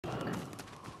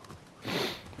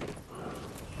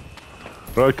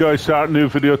Right guys, start a new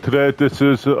video today. This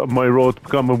is my road to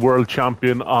become a world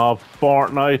champion of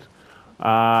Fortnite.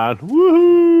 And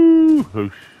woohoo!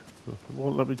 Whoosh. It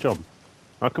won't let me jump.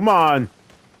 Oh, come on!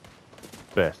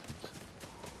 Bastards.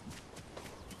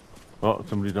 Oh,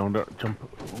 somebody down there. Jump.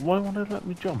 Why won't it let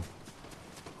me jump?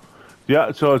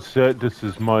 Yeah, so as I said, this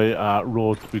is my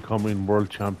road to becoming world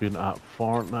champion at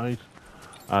Fortnite.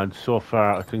 And so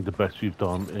far, I think the best we've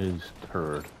done is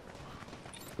third.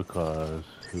 Because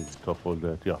it was a tough old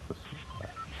day at the office.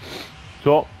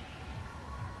 So,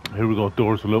 here we go.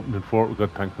 Doors will open in Fort. We've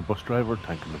got to thank the bus driver.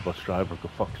 Thanking the bus driver. Go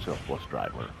fuck yourself, bus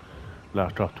driver.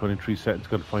 Last off 23 seconds.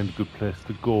 Got to find a good place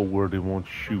to go where they won't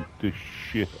shoot the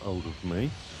shit out of me.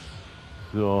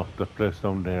 So, the place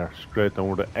down there. Straight down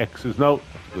where the X is now.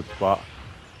 That's a good spot.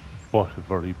 But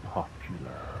very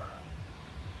popular.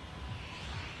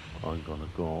 I'm gonna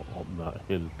go up that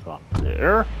hilltop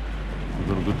there. I'm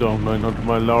gonna go down 900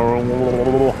 mile an hour.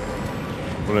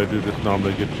 When I do this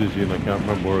normally I get dizzy and I can't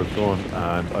remember where it's going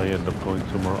and I end up going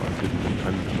somewhere I didn't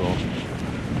intend to go.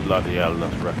 Bloody hell,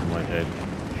 that's wrecking my head.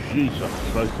 Jesus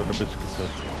Christ on the biscuit.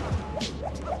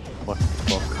 What the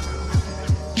fuck?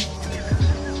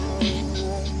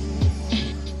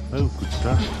 How good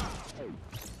that?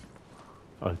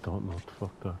 I don't know what the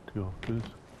fuck that yacht is.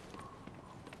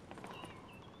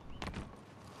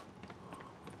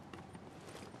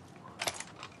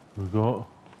 Here we go.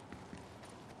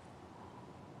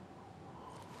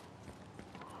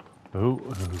 Oh,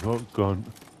 here we go, gun.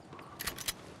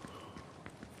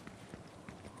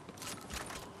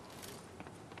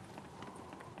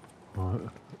 Right,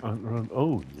 and run.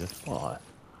 Oh, yes, boy.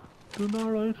 Doing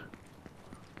alright.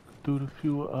 Doing a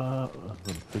few, I'm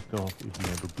gonna pick off even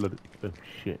though the bloody, oh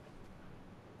shit.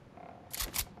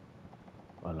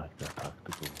 I like that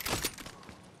tactical.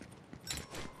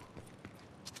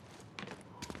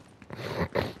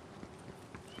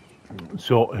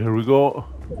 So, here we go.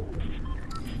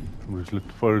 We just lit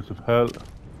the fires of hell.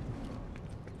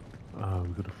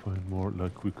 We gotta find more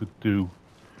like we could do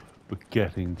with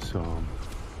getting some.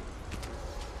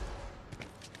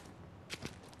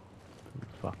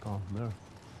 Fuck on there.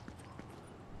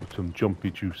 With some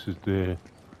jumpy juices there.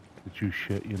 The juice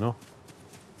shit, you know?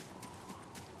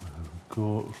 There we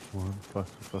go. One,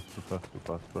 faster.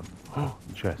 Oh,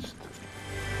 chest.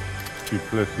 Few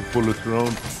places of bullets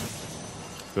around.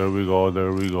 There we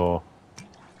go.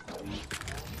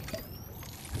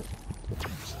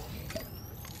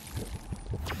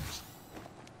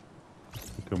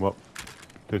 Pick them up.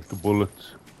 Take the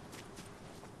bullets.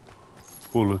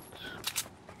 Can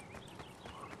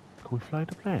we fly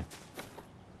the plane?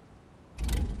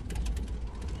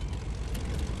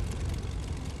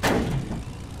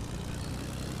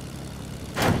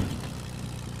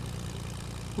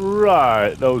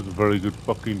 Right, that was a very good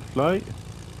fucking flight.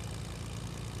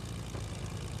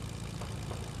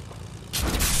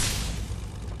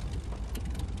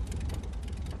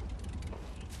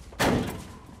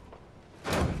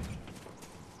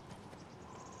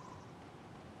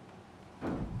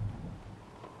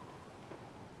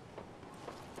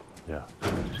 Yeah,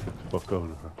 just get the fuck out of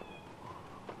here.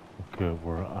 Okay,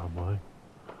 where am I?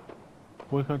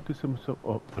 Why can't this myself?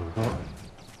 Oh, there we go.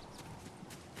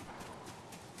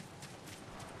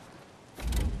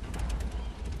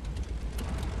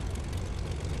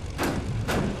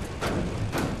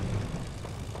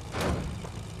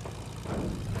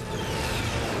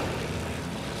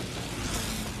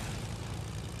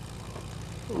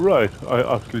 Right,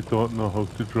 I actually don't know how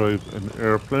to drive an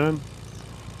airplane.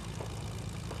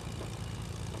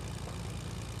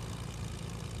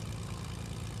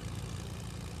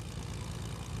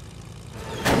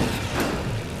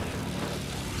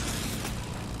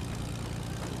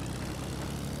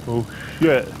 Oh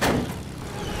shit.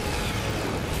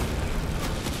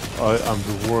 I am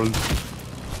the world.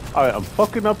 I am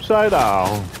fucking upside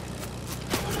down.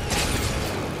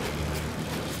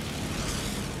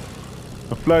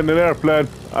 I'm flying an airplane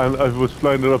and I was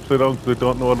flying it upside down because I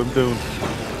don't know what I'm doing.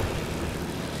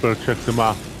 Better check the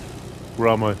map. Where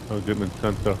am I? I'm getting in the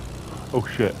center. Oh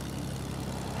shit.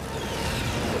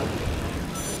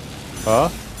 Huh?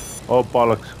 Oh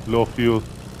bollocks. Low fuel.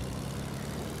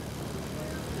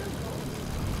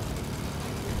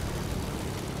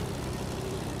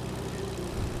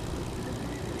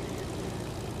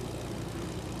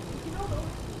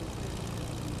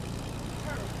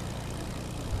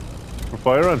 We're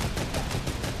firing.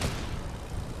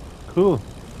 Cool.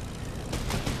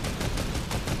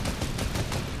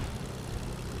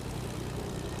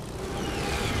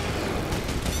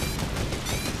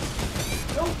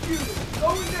 Don't shoot it!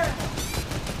 Going down!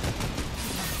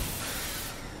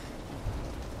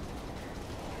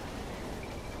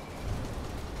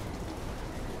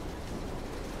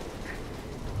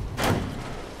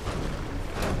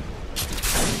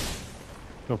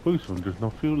 No boost one, there's no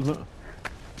fuel in it.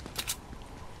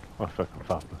 Oh, fucking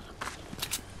fabulous.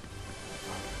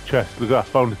 Chest, look, I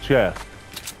found a chest.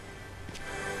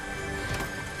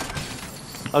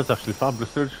 That's actually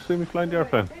fabulous. Did you see me flying the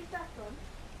airplane? Take that one.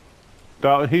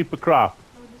 That heap of crap.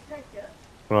 I'll just take it.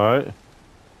 Right.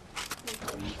 Take it.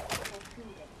 I'll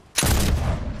shoot it.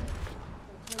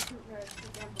 I'll shoot right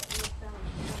again, but look down.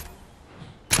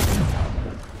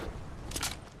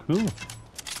 Cool.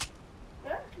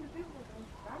 Yeah, the people don't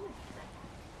damage.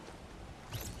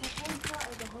 Like one part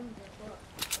is 100, but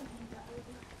isn't that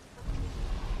over?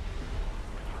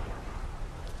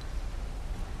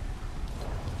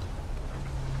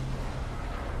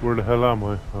 Where the hell am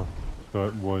I? Oh,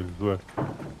 got wide as well.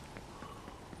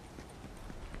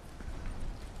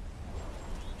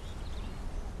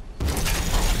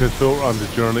 Okay, so we're on the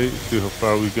journey, see how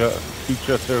far we get. 2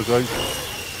 chests here, guys.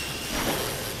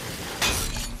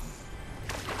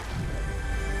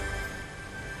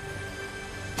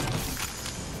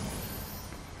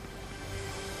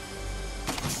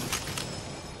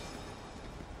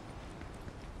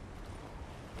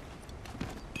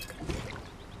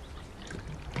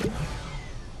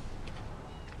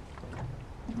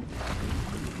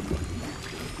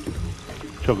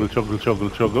 Chuggle, chuggle, chuggle,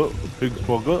 chuggle. Pig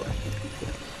smuggle.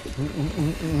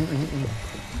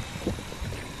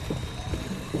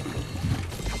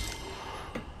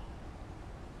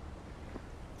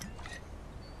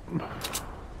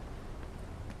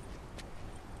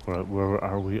 Right, where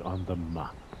are we on the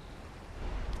map?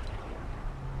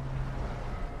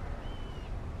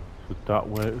 So that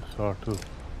way, sort of.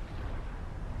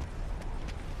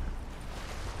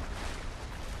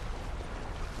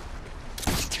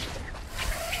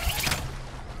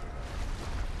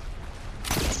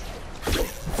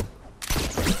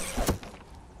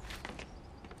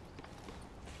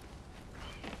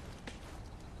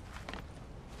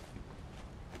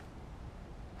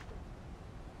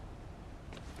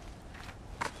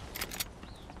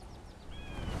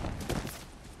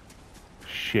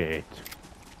 Shit.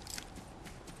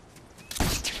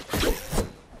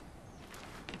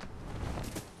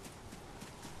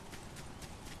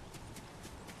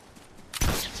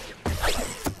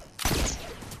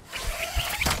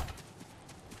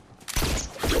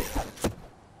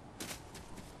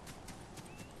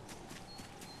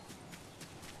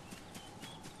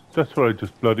 That's where I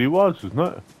just bloody was, isn't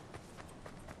it?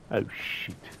 Oh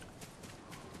shit.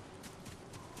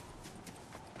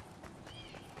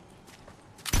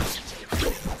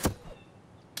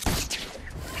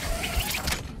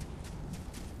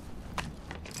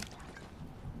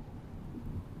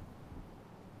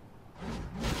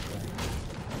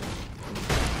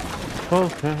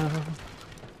 Okay.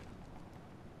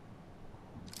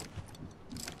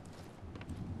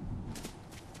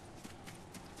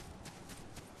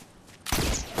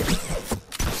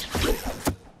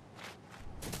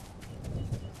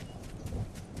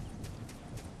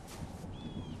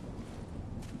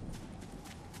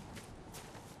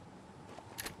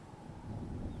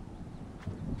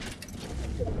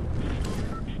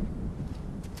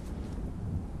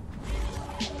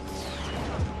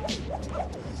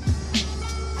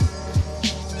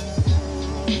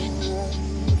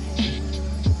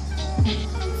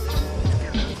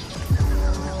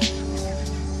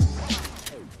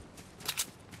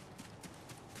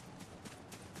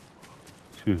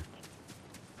 Shoot.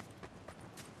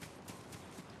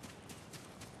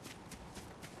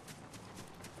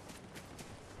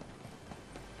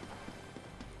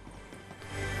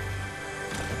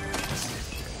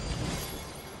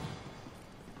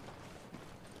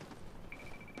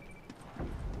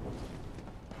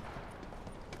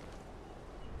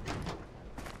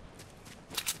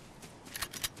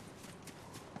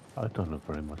 I don't have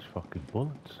very much fucking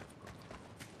bullets.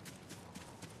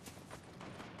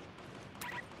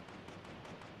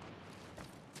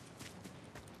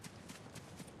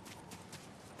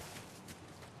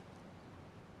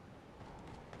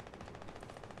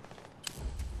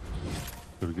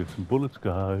 Gotta get some bullets,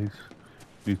 guys.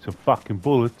 Need some fucking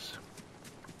bullets.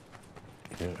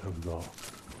 Here we go.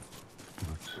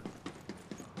 Bullets.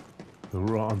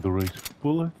 We're on the race for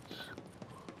bullets.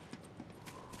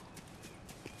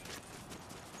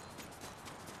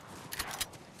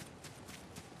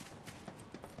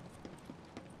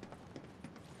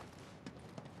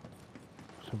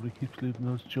 Somebody keeps leaving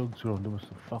those jugs around. There must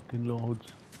have fucking loads.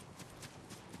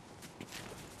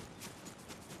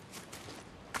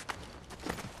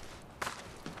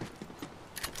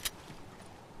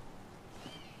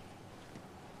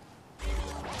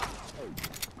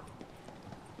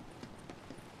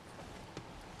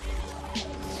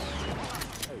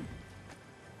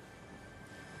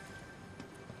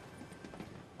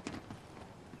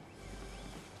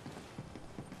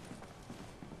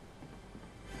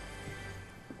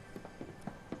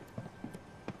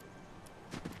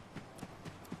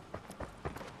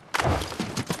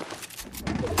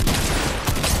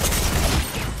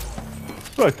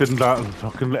 Right, didn't that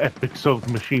fucking epic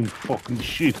submachine fucking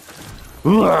shit.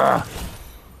 Ugh.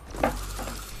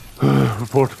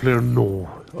 Report to player, no.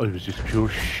 I was just pure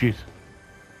shit.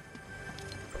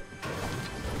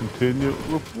 Continue.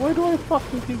 Why do I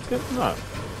fucking keep getting that?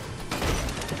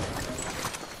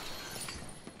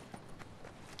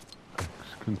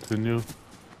 Continue.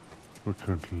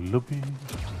 Return to lobby.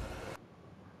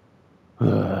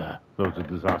 That was a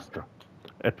disaster.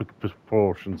 Epic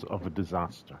proportions of a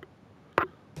disaster.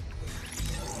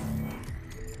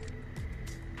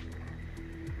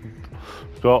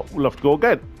 So we'll have to go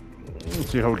again.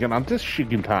 Let's see how we get on this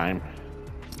shigging time.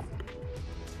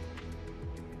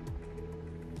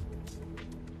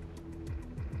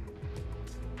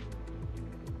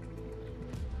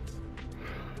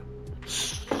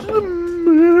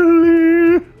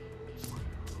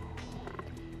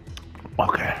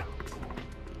 Okay.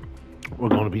 We're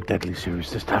going to be deadly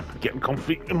serious this time. Getting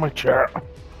comfy in my chair.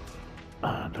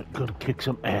 And I'm going to kick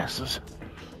some asses.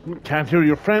 Can't hear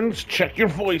your friends? Check your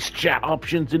voice chat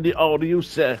options in the audio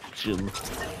section.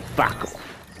 Fuck off.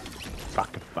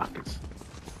 Fuckers.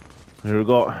 Here we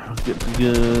go. Get the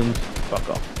guns. Fuck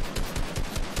off.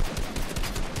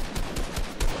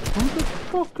 What the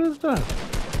fuck is that?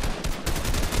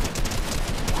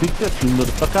 Take that, you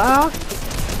motherfucker.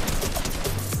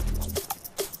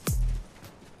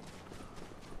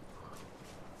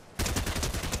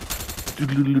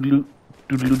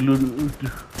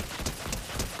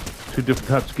 Two different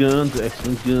types of guns,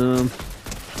 excellent guns.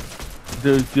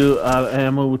 There we go, out of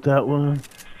ammo with that one.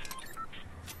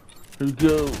 There we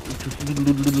go.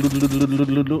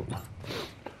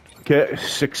 Okay,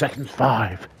 6 seconds,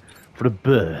 5 for the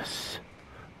bus.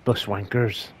 Bus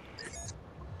wankers.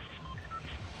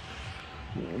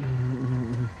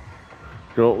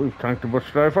 So we've tanked the bus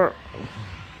driver.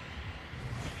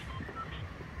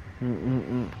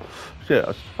 Shit, I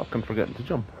was fucking forgetting to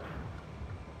jump.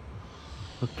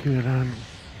 Okay then.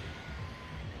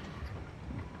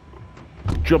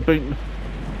 Jumping.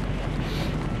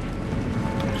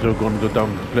 So we're going to go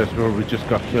down to the place where we just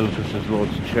got killed because there's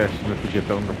loads of chests, and if we get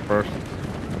down there first,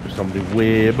 there's somebody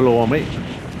way below me.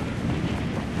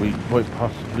 We quite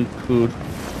possibly could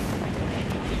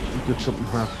get something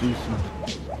half decent.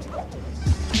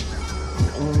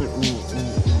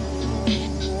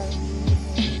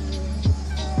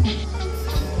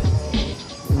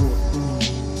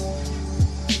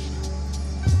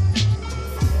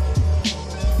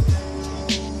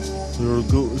 Here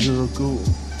I go.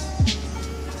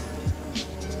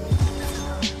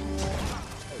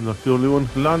 I'm not the only one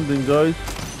landing, guys.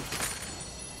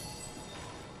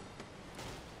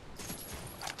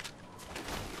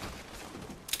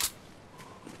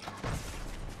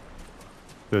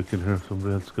 I can hear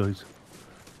somebody else, guys.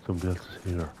 Somebody else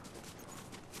is here.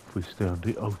 If we stay on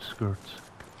the outskirts,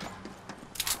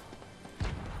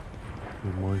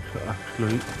 we might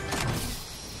actually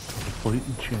have a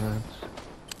fighting chance.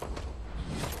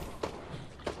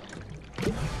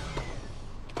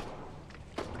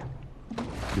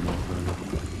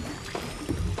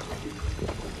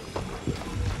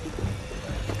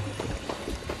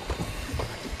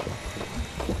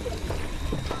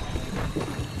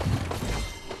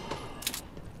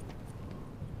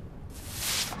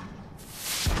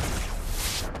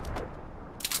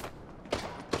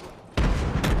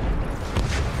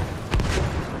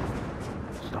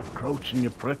 Stop crouching, you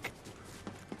prick.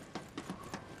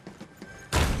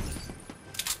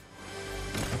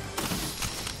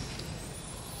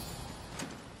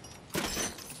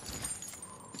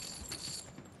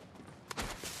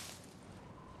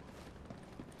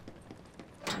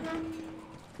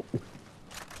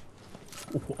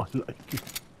 Oh, I like it.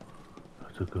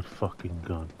 That's a good fucking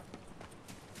gun.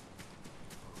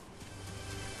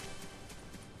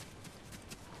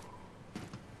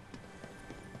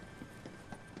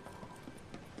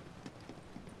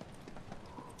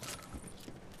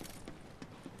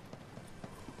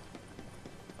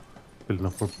 Building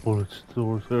up our bullet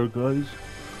stores there, guys.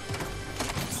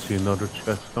 See another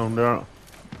chest down there.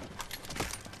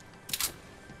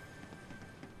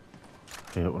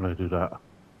 Hate when I do that.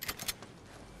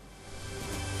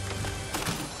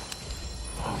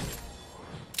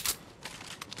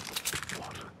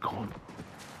 What a gun.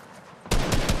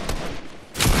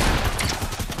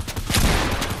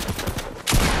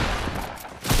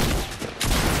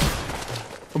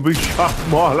 I'm being shot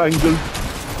from all angles.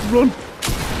 Run!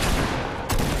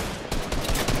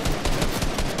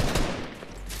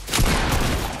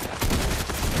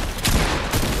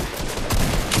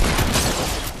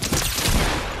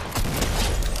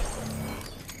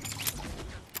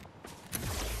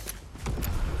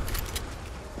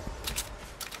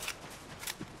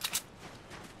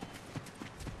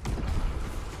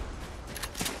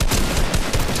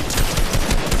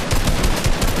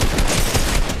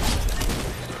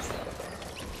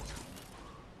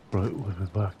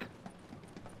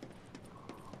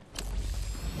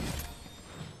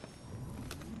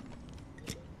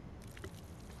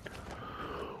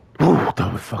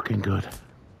 that was fucking good.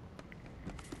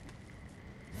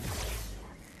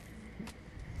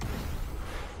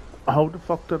 How the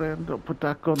fuck did I end up with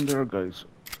that gun there, guys?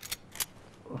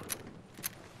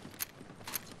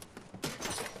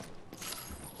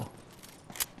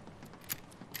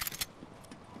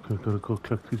 Okay, gotta go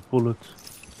collect these bullets.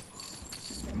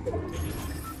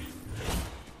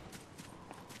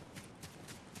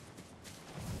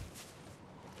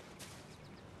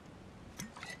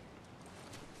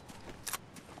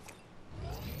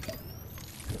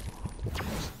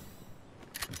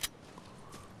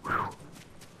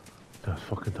 That's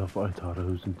fucking tough. I thought I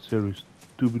was in serious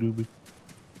doobie-doobie.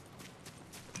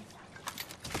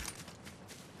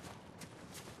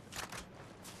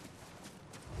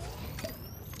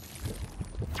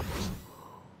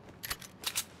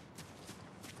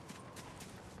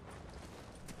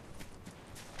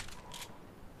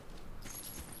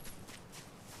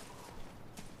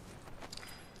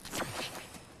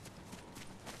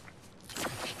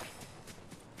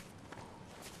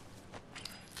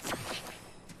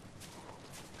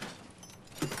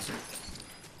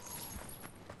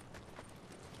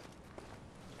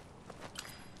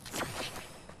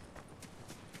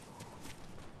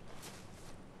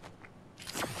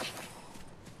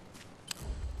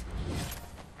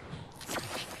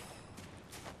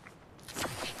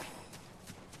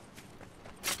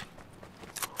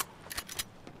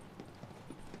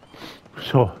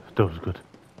 So, that was good.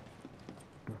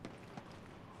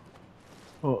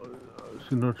 Oh, I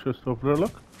see another chest over there,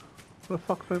 look. Where the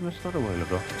fuck did I miss that a while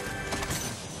ago?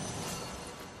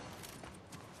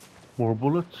 More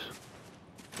bullets.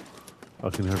 I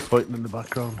can hear fighting in the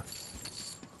background.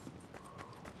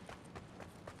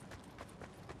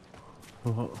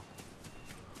 Oh,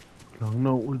 long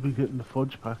note, we'll be getting the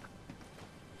fudge pack.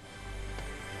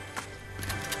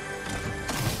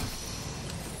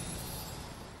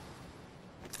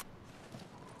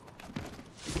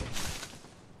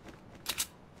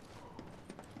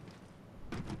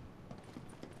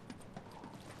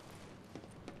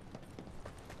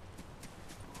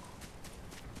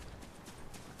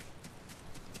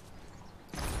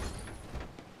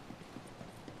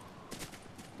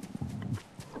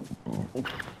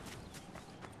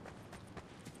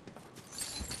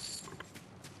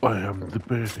 I am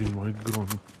debating my gun.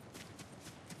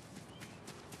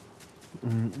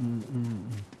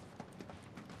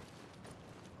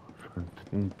 Trying to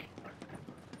think.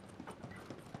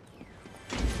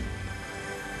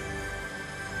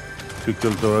 Two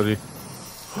kills already.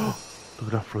 Look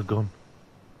at that for a gun.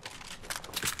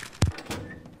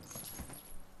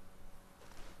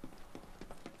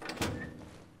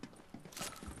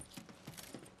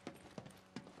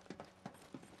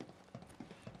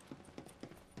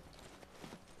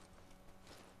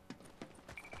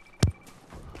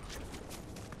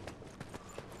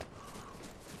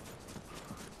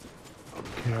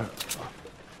 Yeah.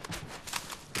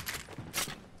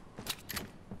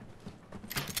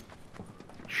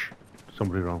 Shh.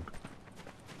 Somebody around.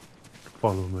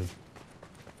 Follow me.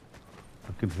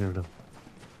 I can hear them.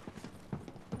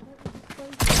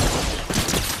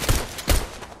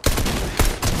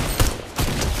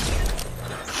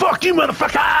 Fuck you,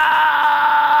 motherfucker!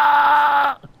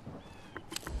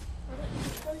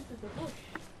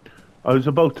 I was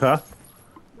about to.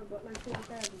 No, but like over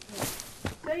there,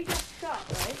 so you get shot,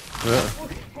 right? Yeah. The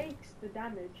bush takes the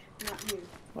damage, not you.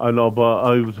 I know, but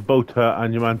I was about to,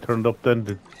 and your man turned up then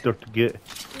to get.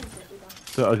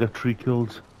 So I got 3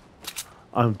 kills.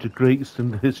 I'm the greatest in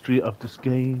the history of this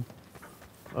game.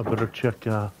 I better check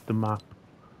the map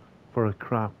for a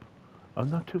crap. I'm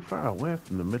not too far away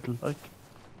from the middle, like.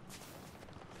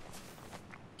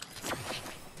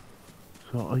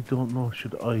 So I don't know,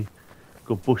 should I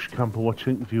go bush camping? What you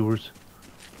think, viewers?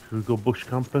 Should we go bush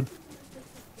camping?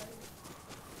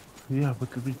 Yeah,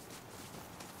 but they'll be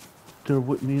there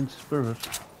with me in spirit.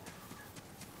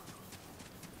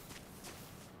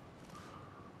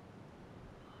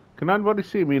 Can anybody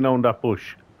see me now in that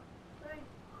bush? Like,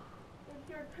 if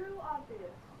you're too obvious,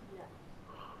 yeah.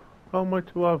 How am I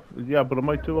too obvious? Yeah, but am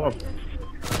I too obvious?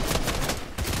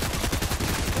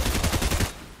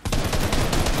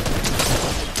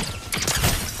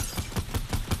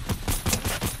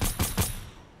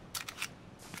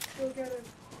 Go get it.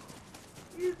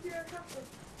 Use your compass.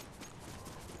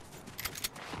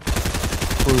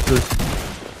 What is this?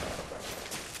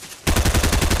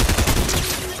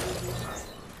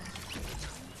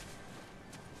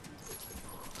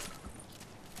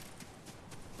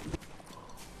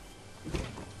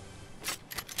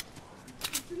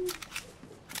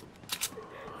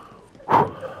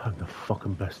 I'm the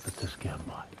fucking best at this game,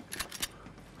 boy.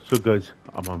 So guys,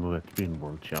 I'm on my way to being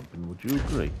world champion. Would you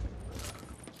agree?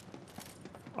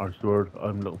 Or the word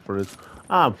I'm looking for is,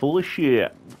 I'm full of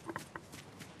shit.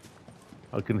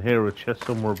 I can hear a chest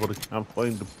somewhere, but I can't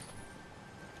find them.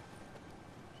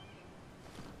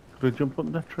 Could I jump up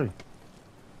in that tree?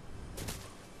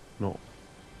 No.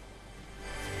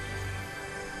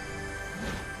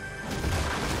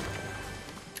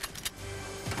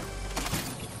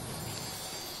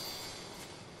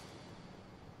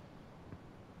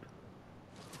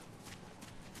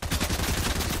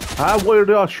 Ah, why are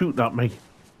they all shooting at me?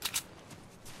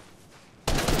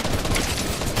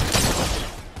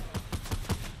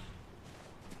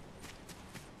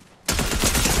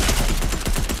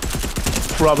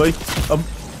 Robbie,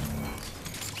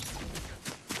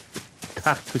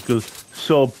 tactical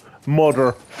sub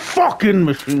mother fucking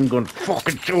machine gun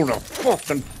fucking shooter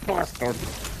fucking bastard.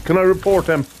 Can I report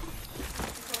him?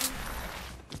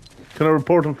 Can I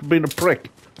report him for being a prick?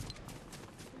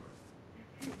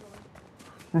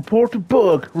 Report a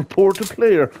bug, report a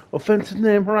player, offensive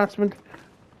name harassment.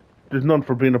 There's none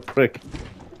for being a prick.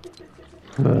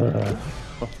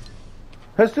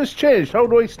 Has this changed? How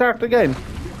do I start again?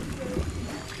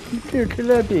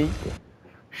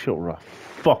 Shut up,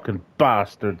 fucking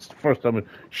bastards. First time I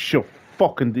shut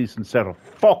fucking decent set of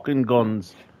fucking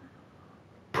guns.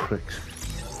 Pricks.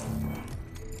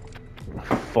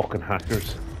 Fucking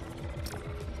hackers.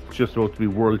 Just about to be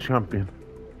world champion.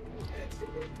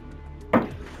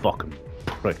 Fucking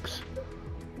pricks.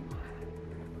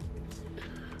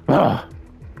 Ah.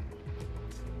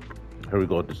 Here we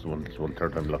go, this one,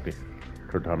 third time lucky.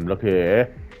 Third time lucky.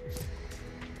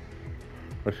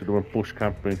 I should have went bush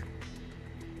camping.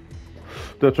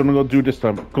 That's what I'm gonna do this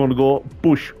time. I'm gonna go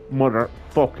bush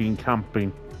motherfucking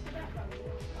camping.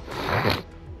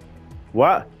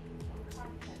 What?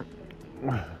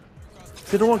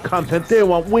 They don't want content, they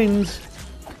want wins.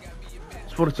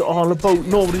 That's what it's all about.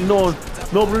 Nobody knows.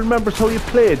 Nobody remembers how you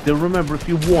played. They'll remember if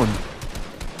you won.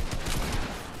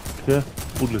 Yeah?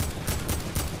 Bullet.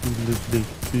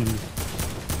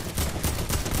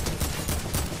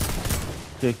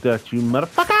 Take that, you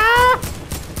motherfucker!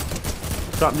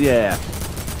 Shot in the ass.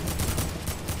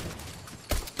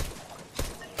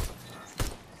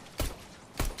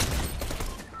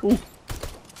 Ooh.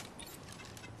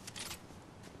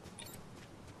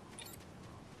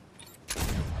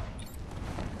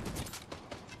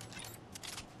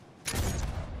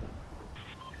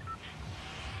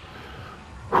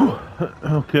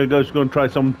 Okay, guys, we're going to try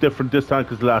something different this time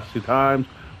because the last 2 times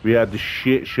we had the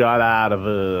shit shot out of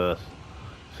us.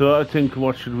 So I think,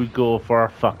 what should we go for?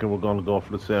 Fuck it, we're going to go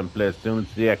for the same place. As soon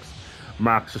as the X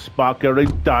marks the spot, get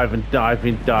right, diving.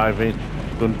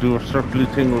 Going to do a circly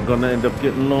thing, we're going to end up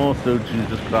getting lost. Oh,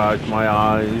 Jesus Christ, my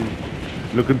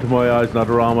eyes. Look into my eyes, not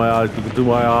around my eyes. Look into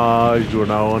my eyes. You are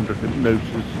now under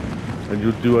hypnosis. And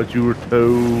you'll do as you were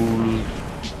told.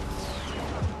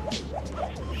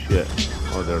 Shit.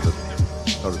 Oh, there's it.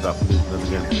 Oh, there's that policeman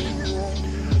again.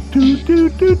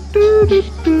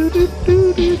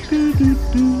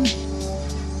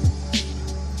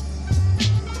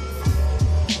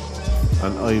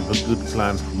 And I have a good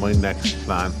plan for my next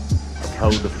plan of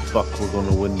how the fuck we're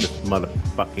gonna win this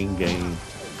motherfucking game.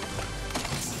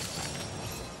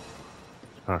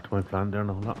 It's part of my plan there,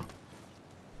 no, not.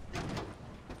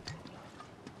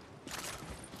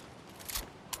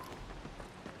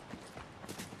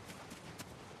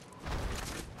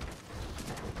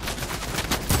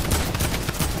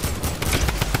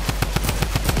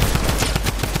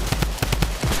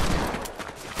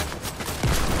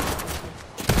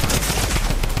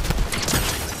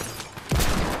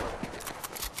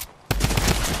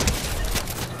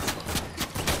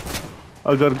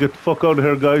 I gotta get the fuck out of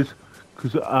here, guys,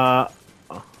 because I'm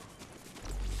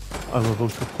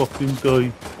about to fucking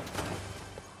die.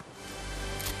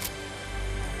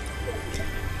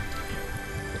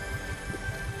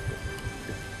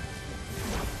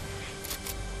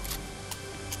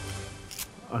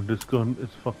 And this gun is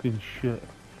fucking shit.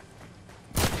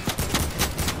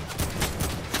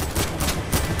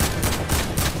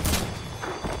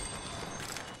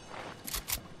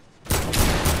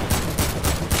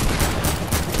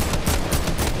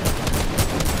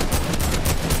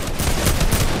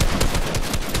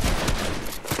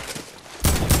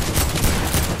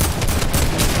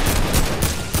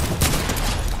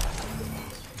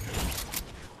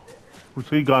 Where's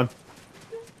he gone?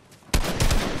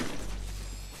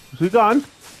 Is he gone?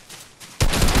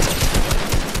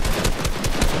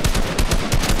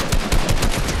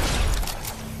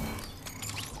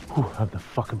 Whew, I'm the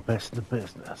fucking best in the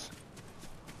business.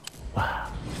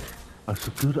 Wow. I'm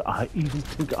so good, I even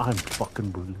think I'm fucking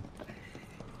brilliant.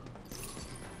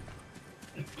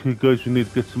 Okay, guys, we need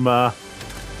to get some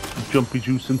jumpy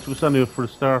juice into us anyway for a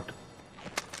start.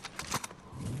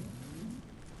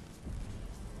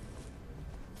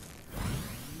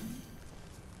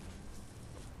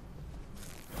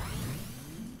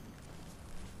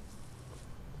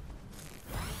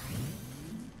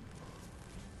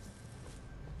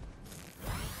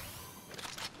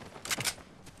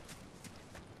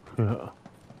 Yeah.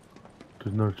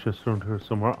 There's another chest around here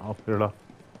somewhere. Up here, look.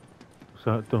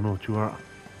 So I don't know what you are.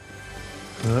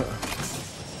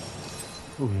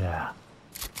 Oh yeah.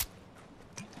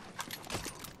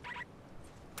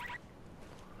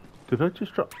 Did I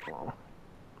just drop? Oh.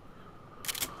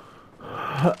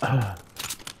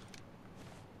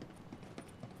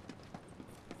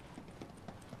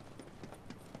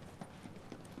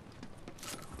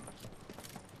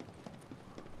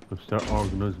 I'll start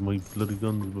organising my bloody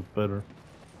guns a bit better.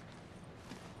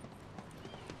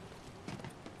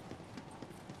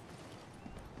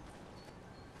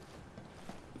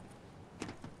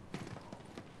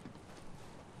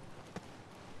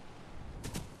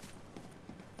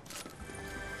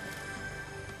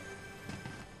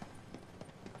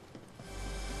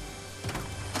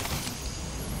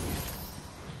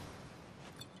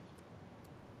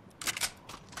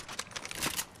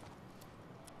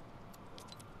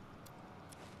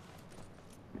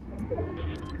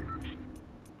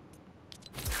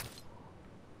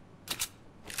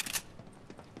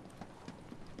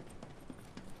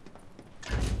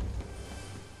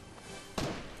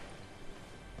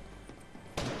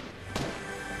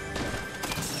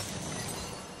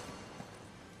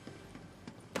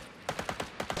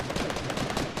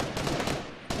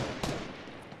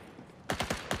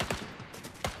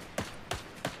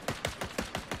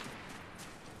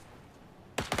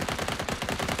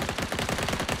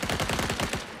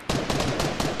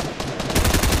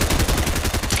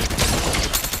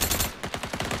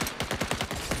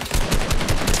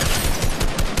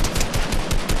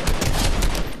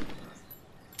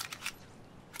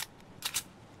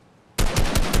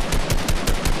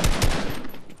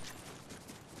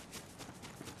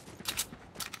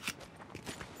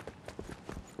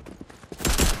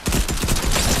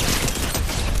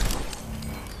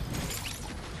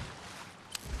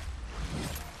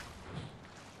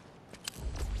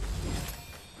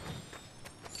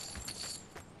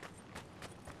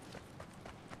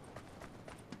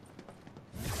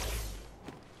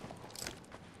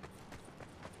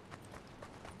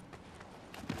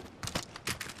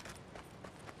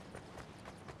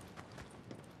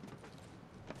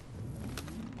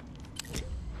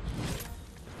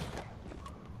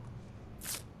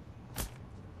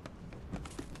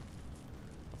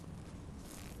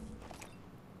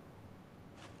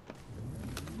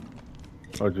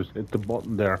 I just hit the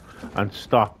button there and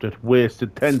stopped it.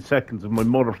 Wasted 10 seconds of my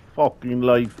motherfucking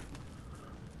life.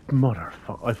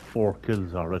 Motherfucker, I've 4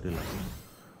 kills already. Like.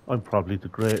 I'm probably the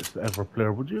greatest ever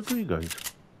player. Would you agree, guys?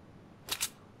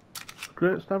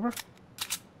 Greatest ever?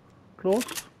 Close?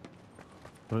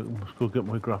 Right, I must go get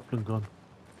my grappling gun.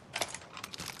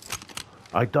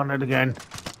 I done it again.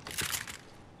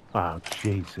 Oh,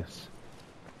 Jesus.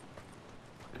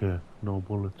 Okay, no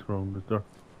bullets around it there.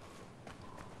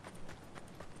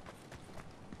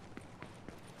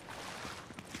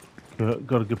 Okay,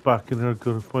 gotta get back in here,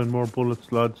 gotta find more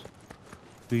bullets, lads.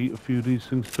 Eat a few of these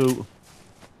things too.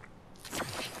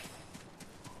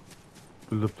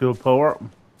 Build up fuel power.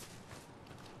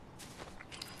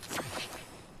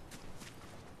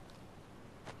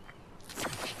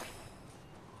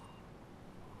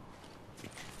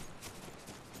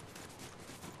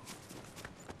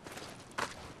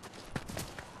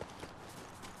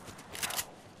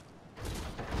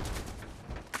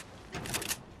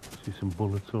 See some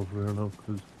bullets over here now,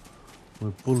 because my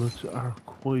bullets are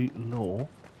quite low,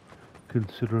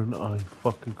 considering I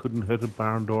fucking couldn't hit a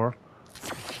barn door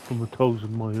from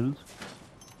 1,000 miles.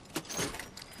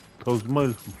 1,000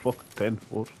 miles from fucking 10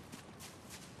 foot.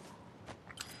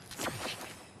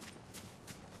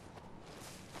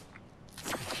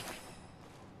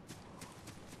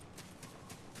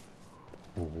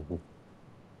 Oh.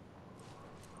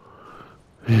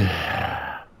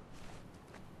 Yeah.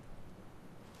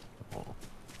 Oh.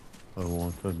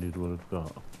 I need what I've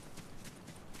got.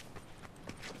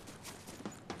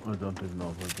 I don't even know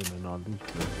if I've been in all these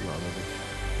places already.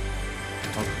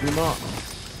 Obviously not.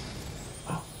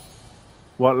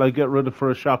 What'll I get rid of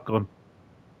for a shotgun?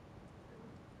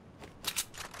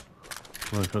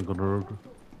 Right, I'm gonna...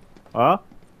 Huh?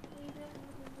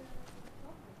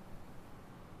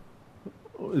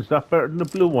 Is that better than the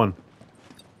blue one?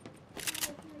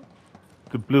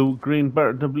 The blue, green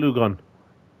better than the blue gun?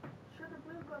 Sure, the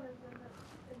blue gun is in the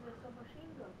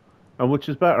machine gun. And which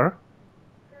is better?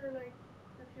 Sure, like,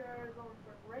 if you're going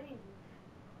for range,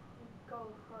 you go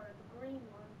for the green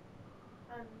one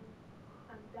and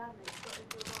damage. But if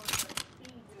you're going for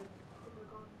speed, if you're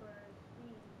going for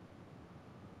speed, you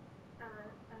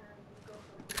go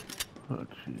for the green one. Oh,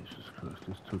 Jesus Christ,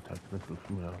 it's too technical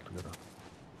for me altogether.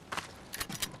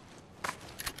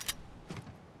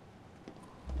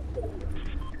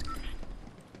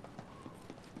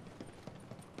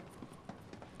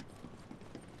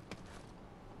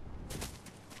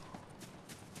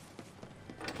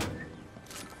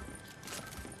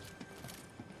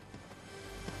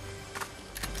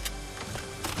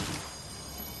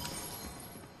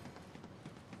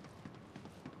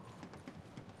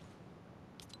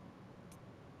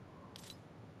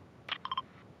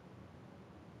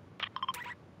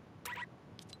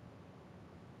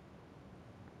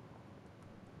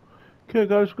 Okay,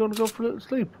 guys, we're going to go for a little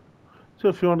sleep. So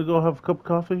if you want to go have a cup of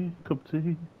coffee, cup of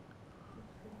tea.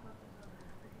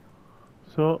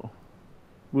 So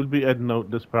we'll be heading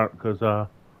out this part because I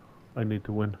need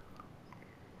to win.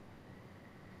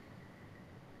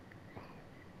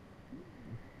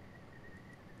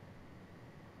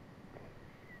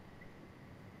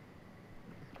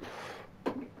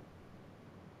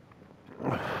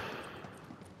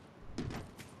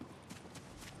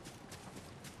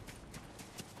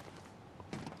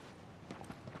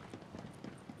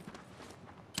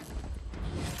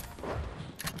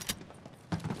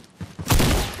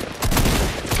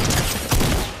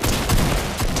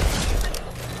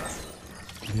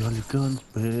 Give me all your guns,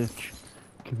 bitch.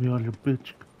 Give me all your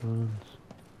bitch guns.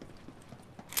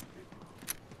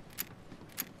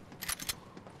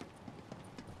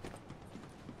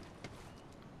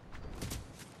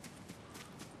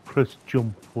 Press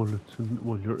jump while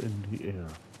you're in the air.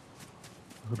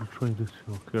 I gotta try this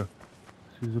joke here.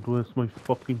 See, it waste my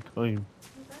fucking time.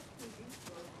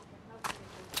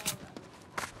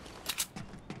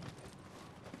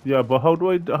 Yeah, but how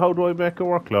do I make it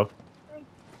work, love? I'll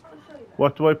show you that.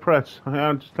 What do I press?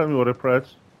 Just tell me what I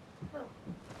press. No,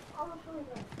 I'll show you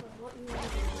that. But what you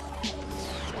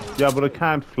want to Yeah, but I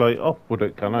can't fly up with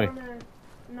it, can I?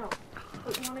 No,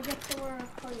 but you want to get somewhere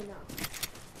high enough.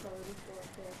 So this goes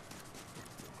there.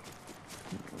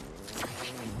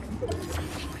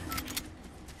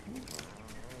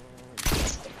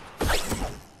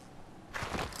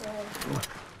 So,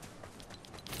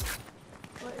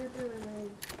 what you're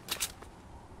doing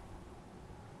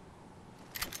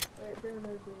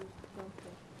is something like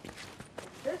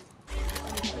this.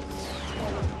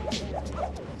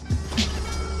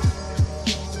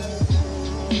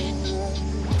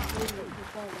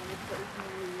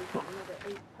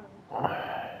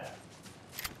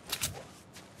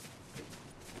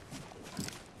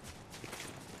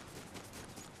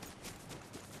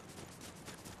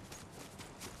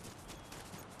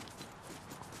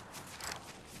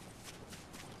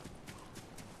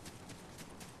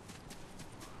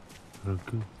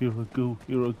 Here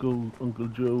I go, Uncle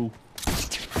Joe.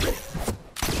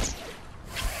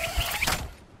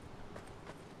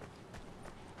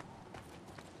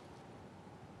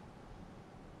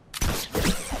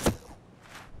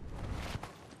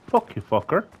 Fuck you,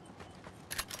 fucker.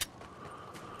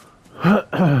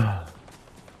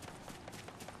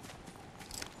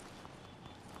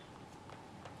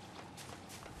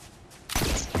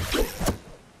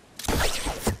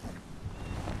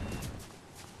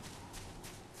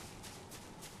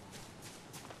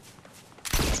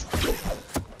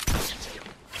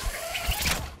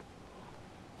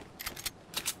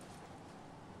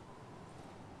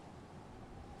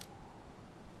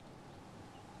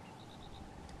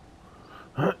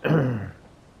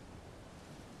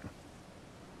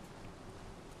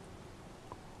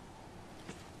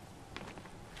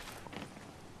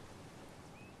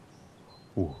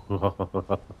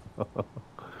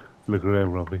 Look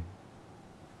around, Robbie.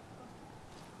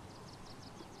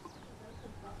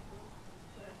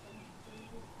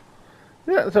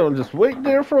 Yeah, so I'll just wait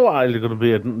there for a while. You're gonna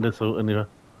be editing this out anyway.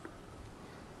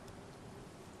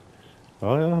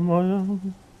 I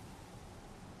am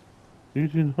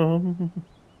eating hum.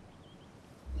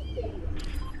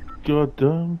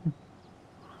 Goddamn.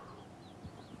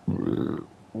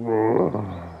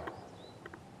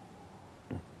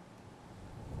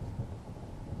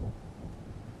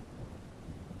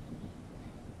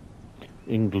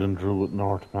 England drew with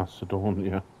North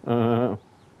Macedonia.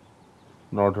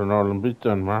 Northern Ireland beat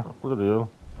Denmark. Bloody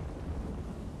hell.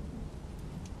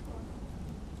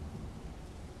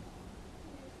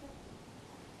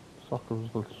 Soccer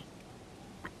results.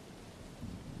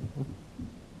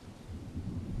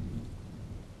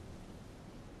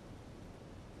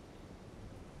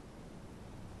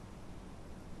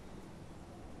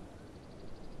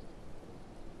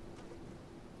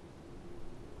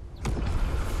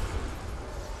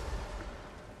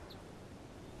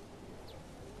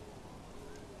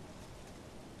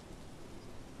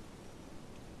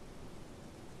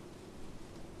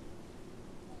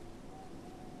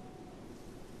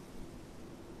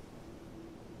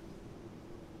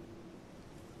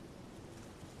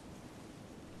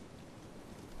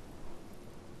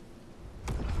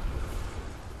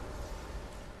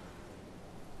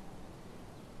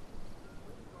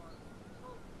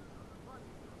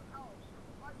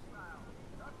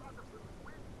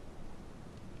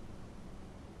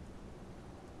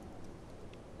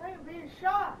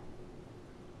 shot.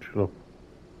 Shut up.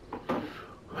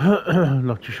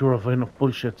 Not too sure if I have enough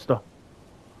bullshit stuff.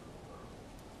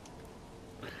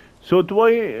 So do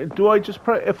I just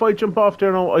press, if I jump off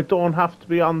there now, I don't have to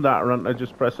be on that run, I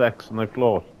just press X and I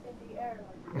float. In the air,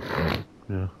 like.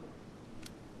 Yeah.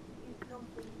 You jump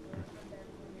in the air and then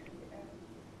when you're in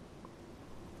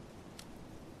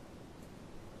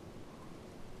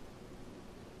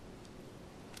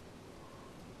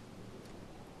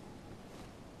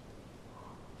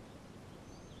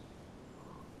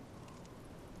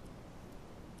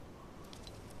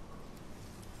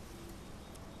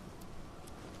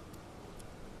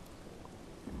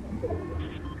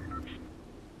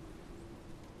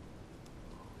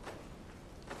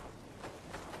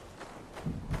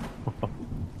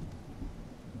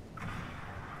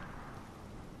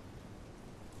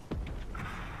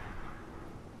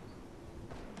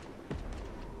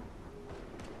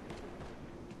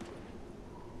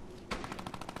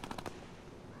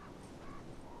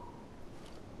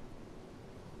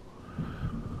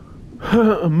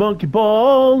the air. Monkey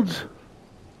balls!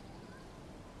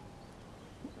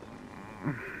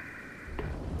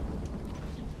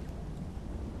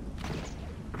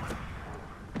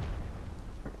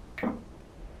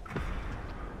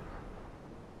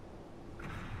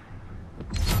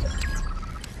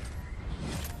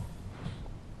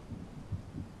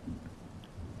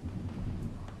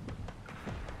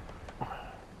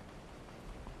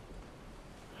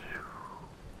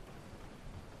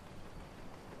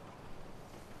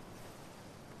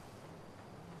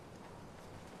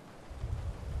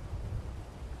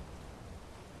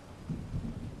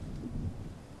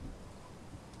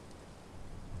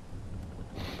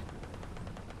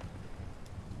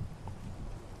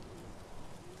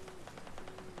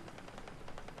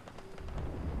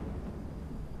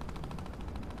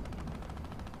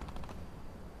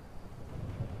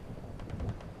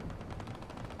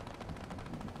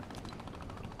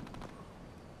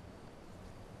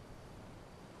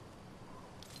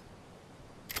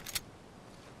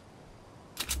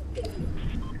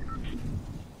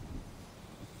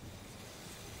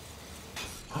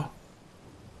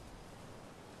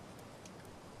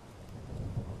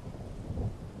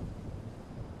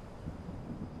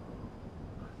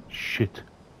 Shit.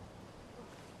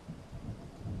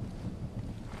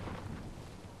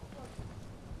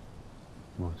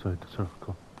 I'm outside the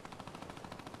circle.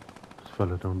 This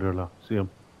fella down there, look. See him?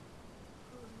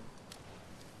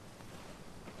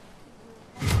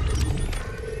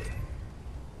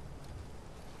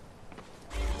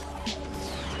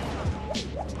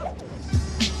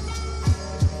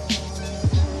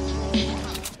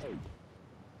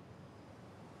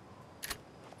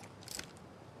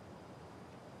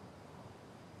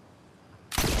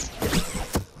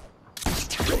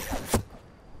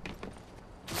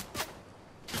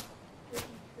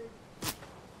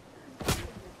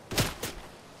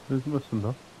 He's missing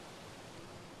though.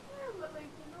 Yeah, but like,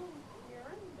 you know,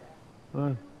 you're in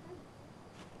there. Aye.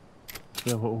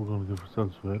 Yeah, what we're gonna give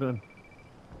ourselves away then?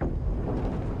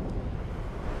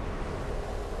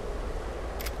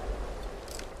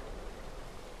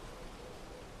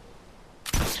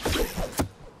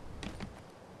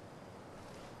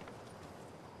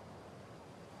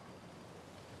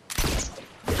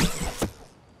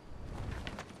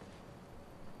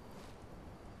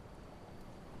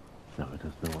 No, it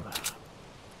doesn't know that.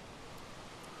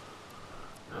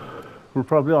 We're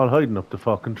probably all hiding up the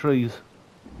fucking trees.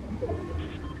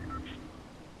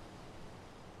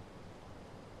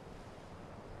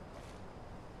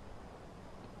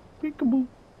 Peekaboo.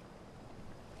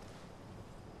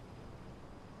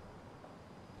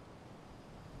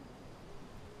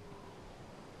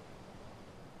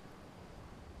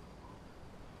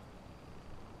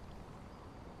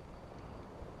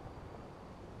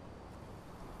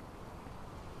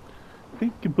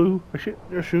 Peekaboo, I shit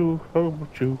in your shoe, how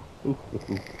about you? Ooh, ooh,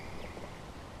 ooh.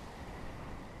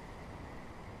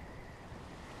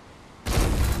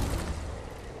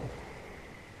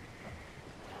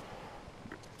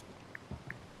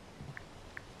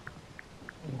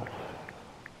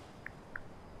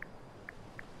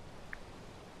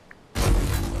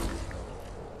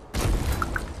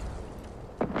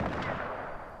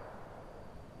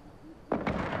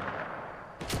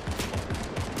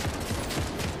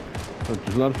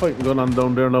 There's a lot of fighting going on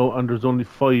down there now, and there's only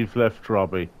 5 left,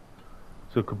 Robbie.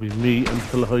 So it could be me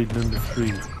until hiding in the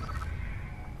tree.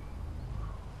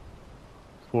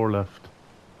 4 left.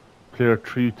 Player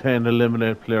 310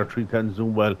 eliminate, player 310 is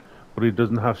doing well, but he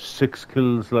doesn't have 6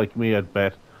 kills like me, I'd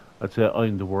bet. I'd say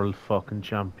I'm the world fucking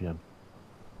champion.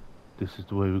 This is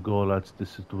the way we go, lads.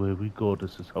 This is the way we go.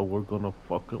 This is how we're gonna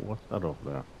fuck it. What's that up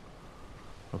there?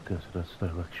 Okay, so that's the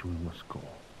direction we must go.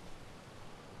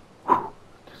 Whew,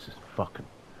 this is fucking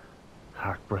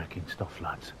heartbreaking stuff,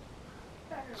 lads.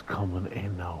 It's coming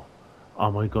in now.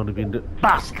 Am I going to be in the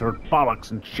bastard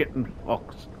bollocks and shit and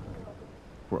fucks?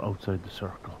 We're outside the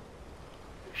circle.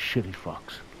 Shitty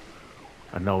fucks.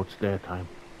 And now it's daytime.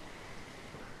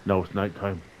 Now it's night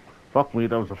time. Fuck me,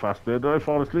 that was a fast day. Did I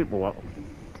fall asleep or what?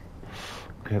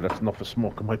 Okay, that's enough of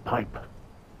smoke in my pipe.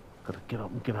 Gotta get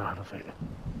up and get out of it.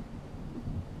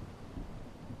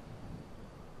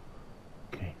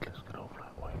 Okay, let's get over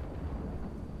that way.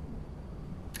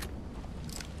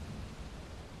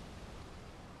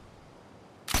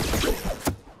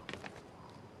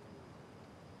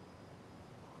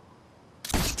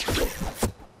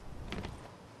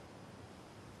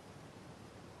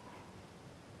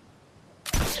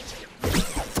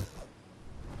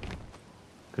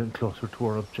 Getting closer to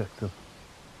our objective.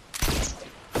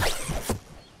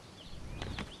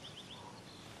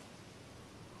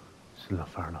 Still not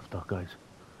far enough though, guys.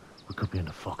 We could be in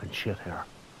the fucking shit here.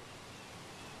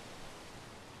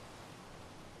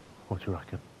 What do you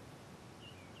reckon?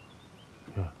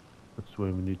 Yeah, that's the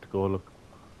way we need to go. Look.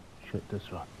 Shit, this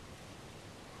one.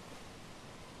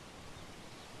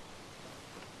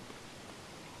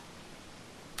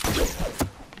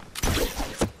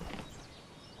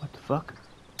 What the fuck?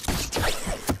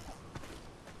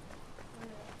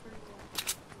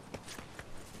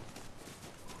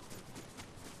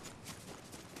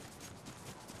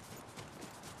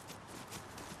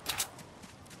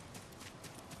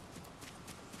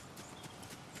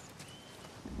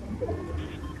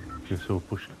 Okay, so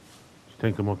push. Do you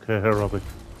think I'm okay here, Robbie?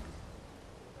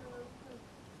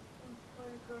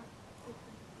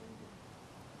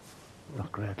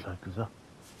 Not great, like, is that?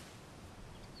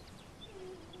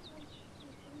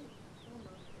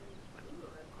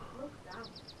 Look down.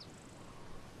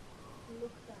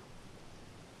 Look down.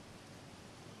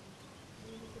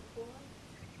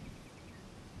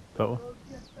 That one?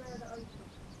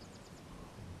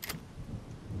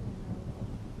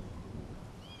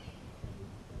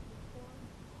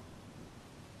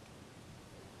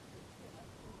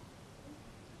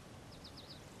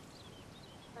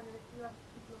 And if you have to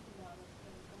keep looking down, it's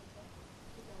going to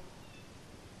go down.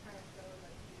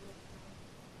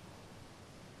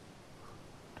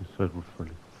 This side was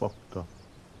really fucked up.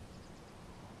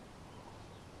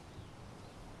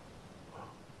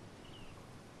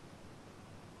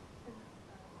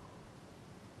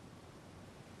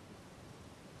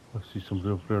 I see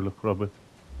somebody over there, look, Robbie.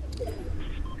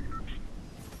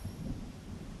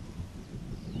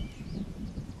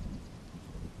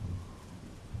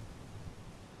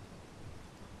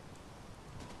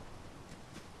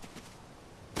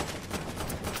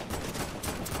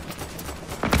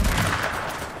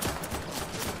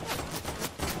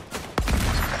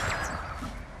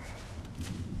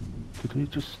 Did he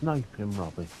just snipe him,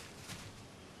 Robbie?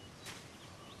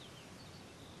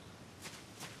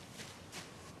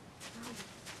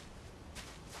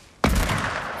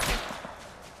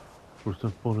 Where's the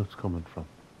bullets coming from?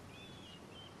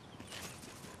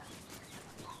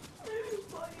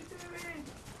 What are you doing?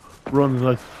 Running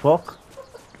like fuck.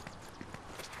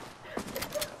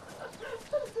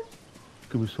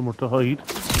 Give me somewhere to hide.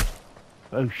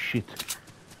 Oh shit.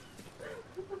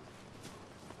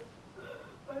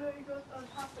 I know you got on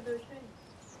top of their thing.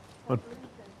 What?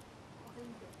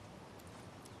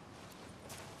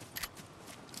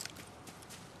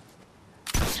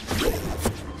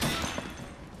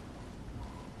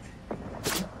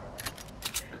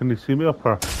 Can you see me up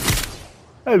here?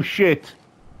 Oh shit!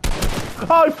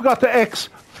 Oh, I forgot to X!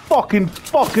 Fuck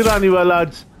it anyway,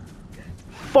 lads!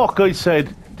 Fuck, I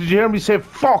said! Did you hear me say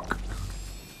fuck?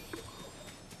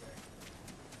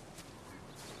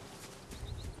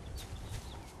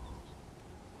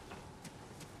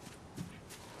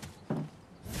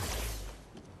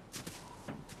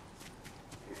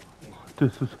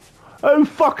 This is... Oh,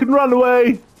 fucking run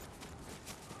away!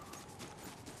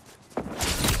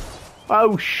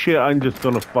 Oh shit, I'm just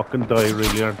gonna fucking die,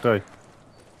 really, aren't I?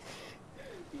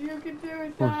 You can do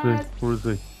it, Where's Dad. he? Where is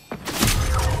he?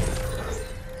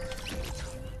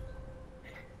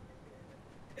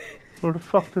 Where the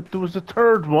fuck did... There was a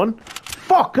third one?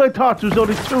 Fuck, I thought there was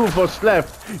only two of us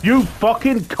left. You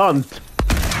fucking cunt.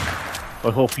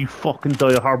 I hope you fucking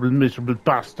die a horrible, miserable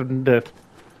bastard in death.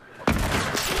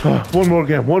 One more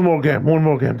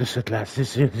game. This is it, lads.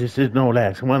 This is no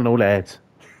lads. Come on, no lads.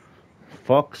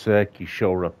 Fuck's sake, you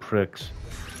sure are pricks.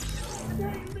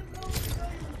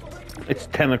 It's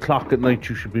 10 o'clock at night,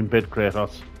 you should be in bed,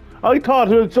 Kratos. I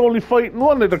thought it was only fighting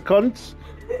one of the cunts.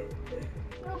 No,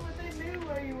 but they knew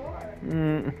where you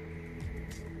were.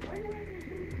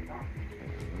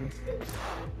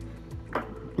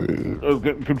 I was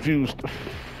getting confused.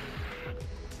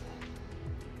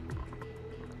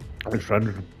 I was trying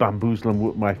to bamboozle him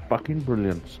with my fucking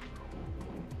brilliance.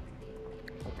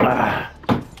 Ah,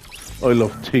 I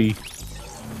love tea.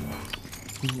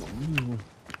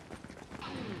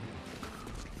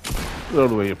 Get out of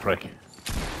the way, you prick.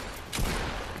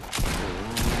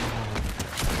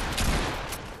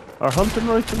 Our hunting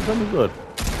rifles any good?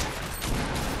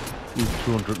 Use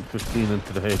 215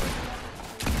 into the head.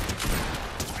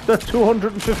 That's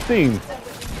 215.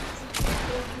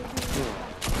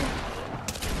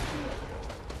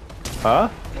 Huh?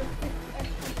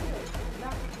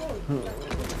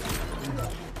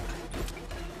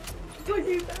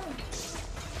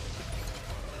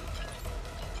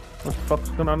 What the fuck's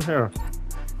going on here?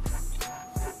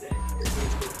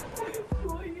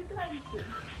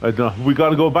 I don't know. We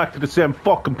gotta go back to the same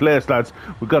fucking place, lads.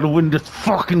 We gotta win this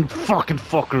fucking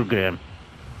fucker game.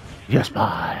 Yes,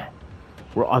 bye.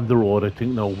 We're on the road. I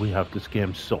think now we have this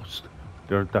game sussed.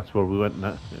 There, that's where we went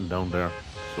in down there.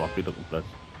 Swampy looking place.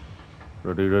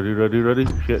 Ready.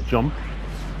 Shit, jump.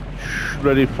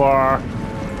 Ready for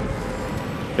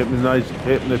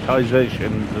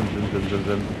hypnotization.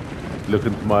 Look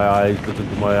into my eyes,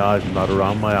 not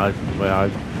around my eyes, into my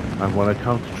eyes. And when I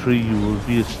count to 3, you will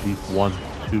be asleep. 1,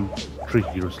 2, 3,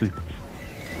 you're asleep.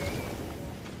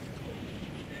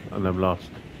 And I'm lost.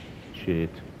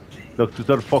 Shit. Look, there's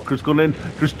other fuckers going in.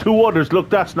 There's 2 others. Look,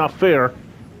 that's not fair.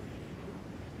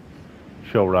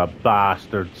 Show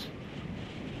bastards.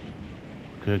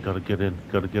 Okay, gotta get in.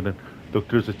 Look,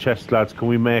 there's a chest, lads. Can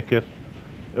we make it?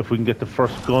 If we can get the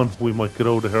first gun, we might get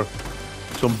out of here.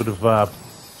 Some bit of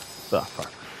for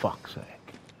fuck's sake.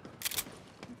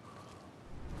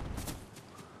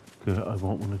 Okay, I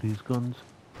want one of these guns.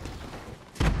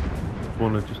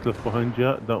 One I just left behind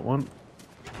you, that one.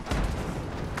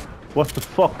 What the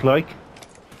fuck, like?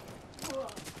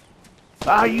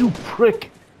 Ah, you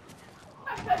prick!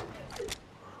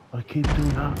 I keep doing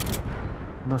that.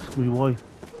 And ask me why.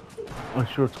 I'm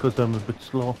sure it's because I'm a bit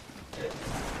slow.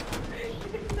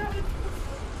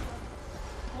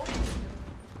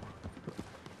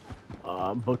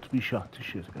 I'm about to be shot to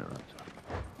shit here.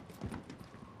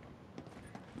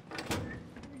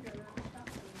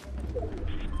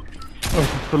 Oh,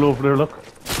 it's still over there, look.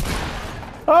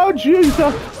 Oh,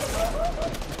 Jesus!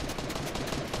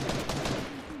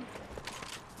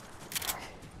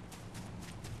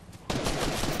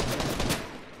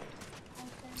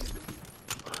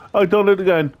 I done it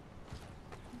again.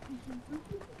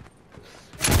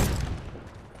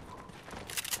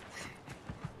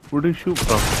 Where'd they shoot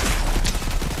from?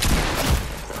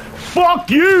 Fuck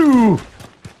you!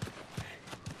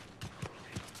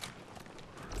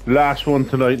 Last one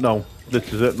tonight now.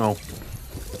 This is it now.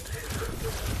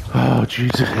 Oh,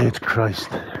 Jesus H. Christ.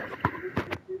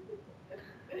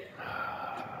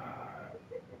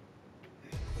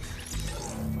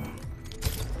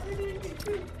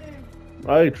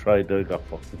 I tried, I got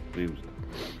fucking confused.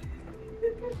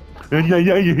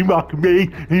 He mocked me.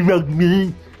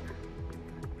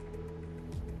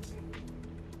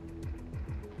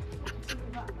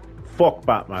 Fuck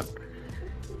Batman.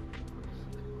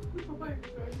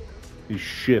 He's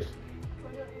shit.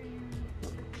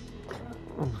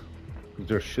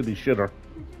 He's a shitty shitter.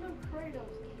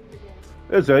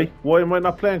 Is he? Why am I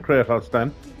not playing Kratos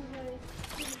then?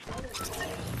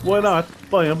 Why not?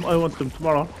 Buy him. I want them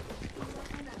tomorrow.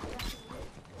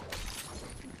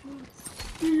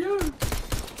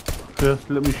 Okay,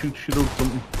 let me shoot shit out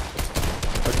something.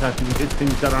 I can't even hit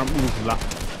things that aren't moving, like.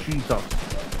 Jesus.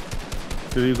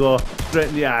 There you go. Straight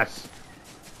in the ass.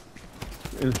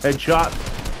 In headshot.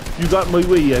 You got my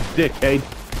way, you dickhead.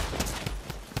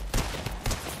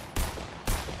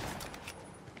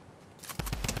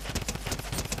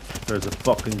 There's a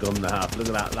fucking gun and a half. Look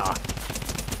at that lot.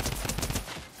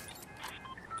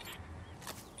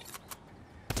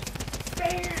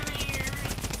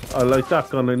 I like that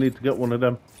gun. I need to get one of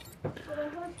them. But I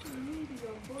had some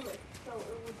medium bullets, so it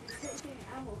would be taking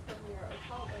ammo from your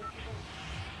assault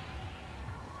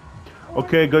rifle.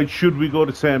 Okay, guys, should we go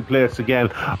to the same place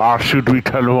again, or should we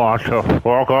tell them what to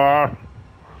fuck off?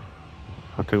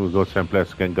 I think we'll go to the same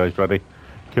place again, guys. Ready?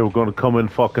 Okay, we're going to come in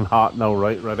fucking hot now,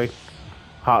 right? Ready?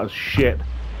 Hot as shit,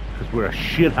 because we're a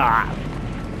shit hot.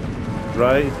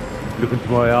 Right? Look into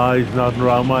my eyes, nodding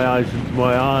around my eyes, into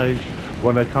my eyes.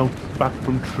 When I count back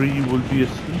from 3, you will be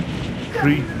asleep.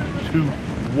 3, 2,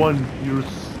 1, you're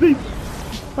asleep.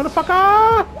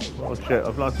 Motherfucker! Oh shit,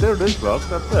 I've lost. There it is, Rob.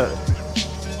 That's it.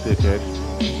 Dickhead.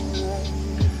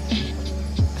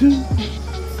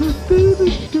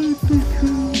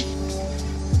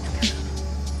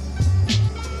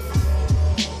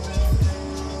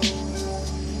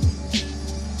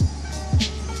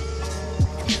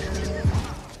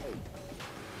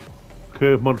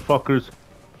 Okay, motherfuckers.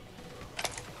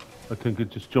 I think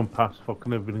it just jumped past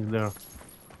fucking everything there.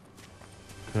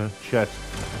 Okay, chest.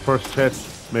 First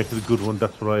chest, make it a good one.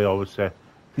 That's what I always say.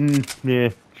 Yeah,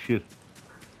 shit.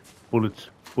 Bullets.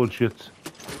 Bullshits.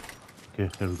 Okay,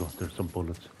 here we go. There's some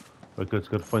bullets. Right, guys,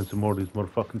 gotta find some more of these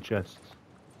motherfucking chests.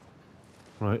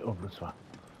 Right, over this way.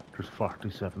 There's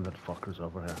 47 little fuckers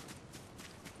over here.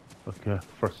 Okay,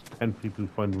 first 10 people we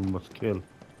find we must kill.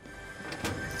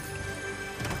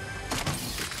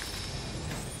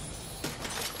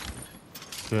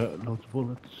 Okay, loads of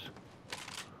bullets.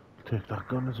 Take that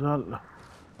gun as well.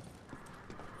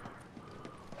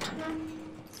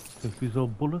 Take these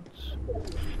old bullets.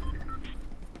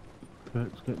 Okay,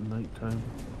 it's getting night time.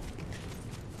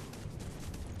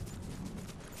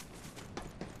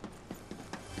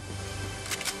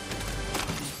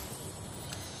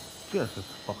 Jesus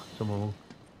fuck, some of them.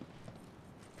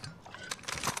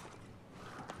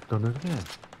 Done it again.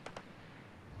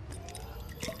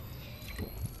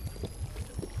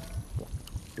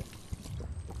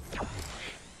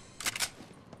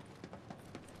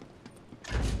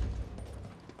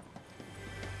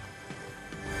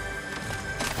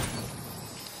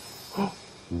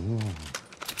 Ooh.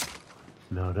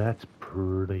 Now that's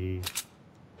pretty.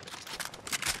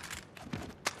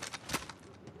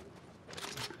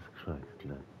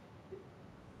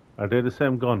 Are they the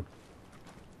same gun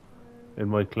in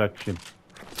my collection?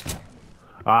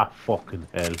 Ah, fucking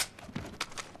hell.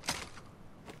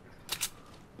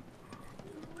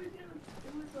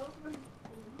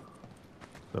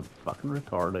 I'm fucking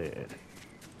retarded.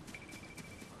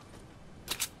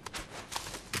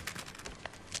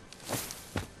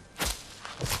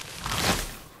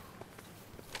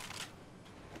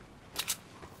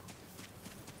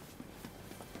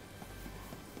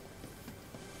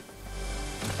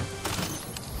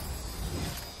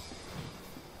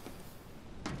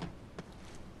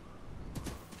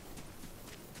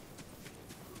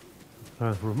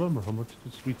 I can't remember how much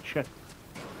did we check.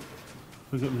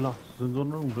 We got lots and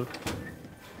gone around it.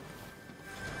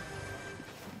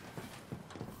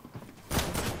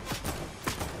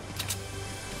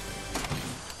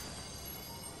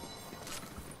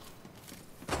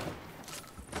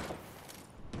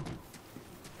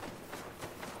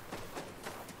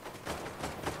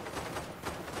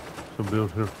 Somebody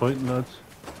out here fighting, lads.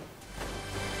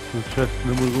 We'll check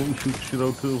and then we'll go and shoot the shit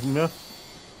out two of them, yeah?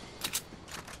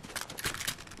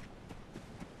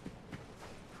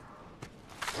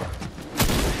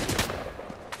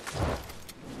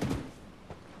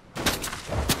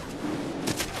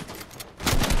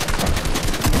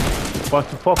 What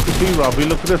the fuck is he, Robbie?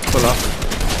 Look at this fella.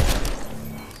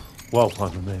 Wow,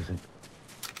 that's amazing.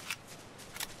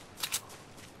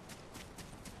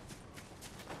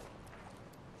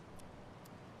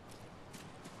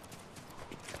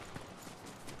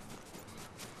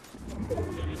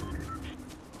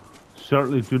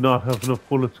 Certainly do not have enough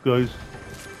bullets, guys.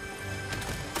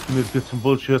 We need to get some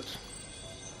bullshits.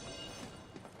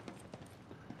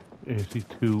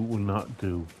 82 will not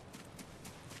do.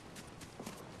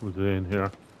 Was it in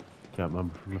here? Can't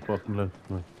remember from the fucking life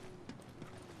of me.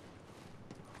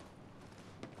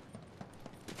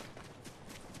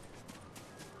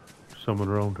 Someone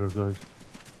around here, guys.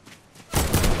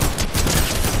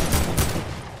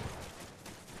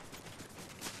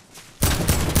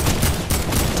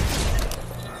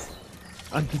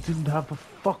 And they didn't have a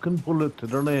fucking bullet to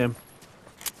their name.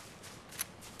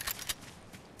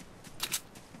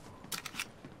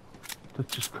 That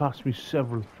just cost me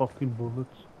several fucking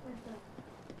bullets.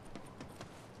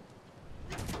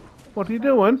 What are you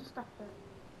doing?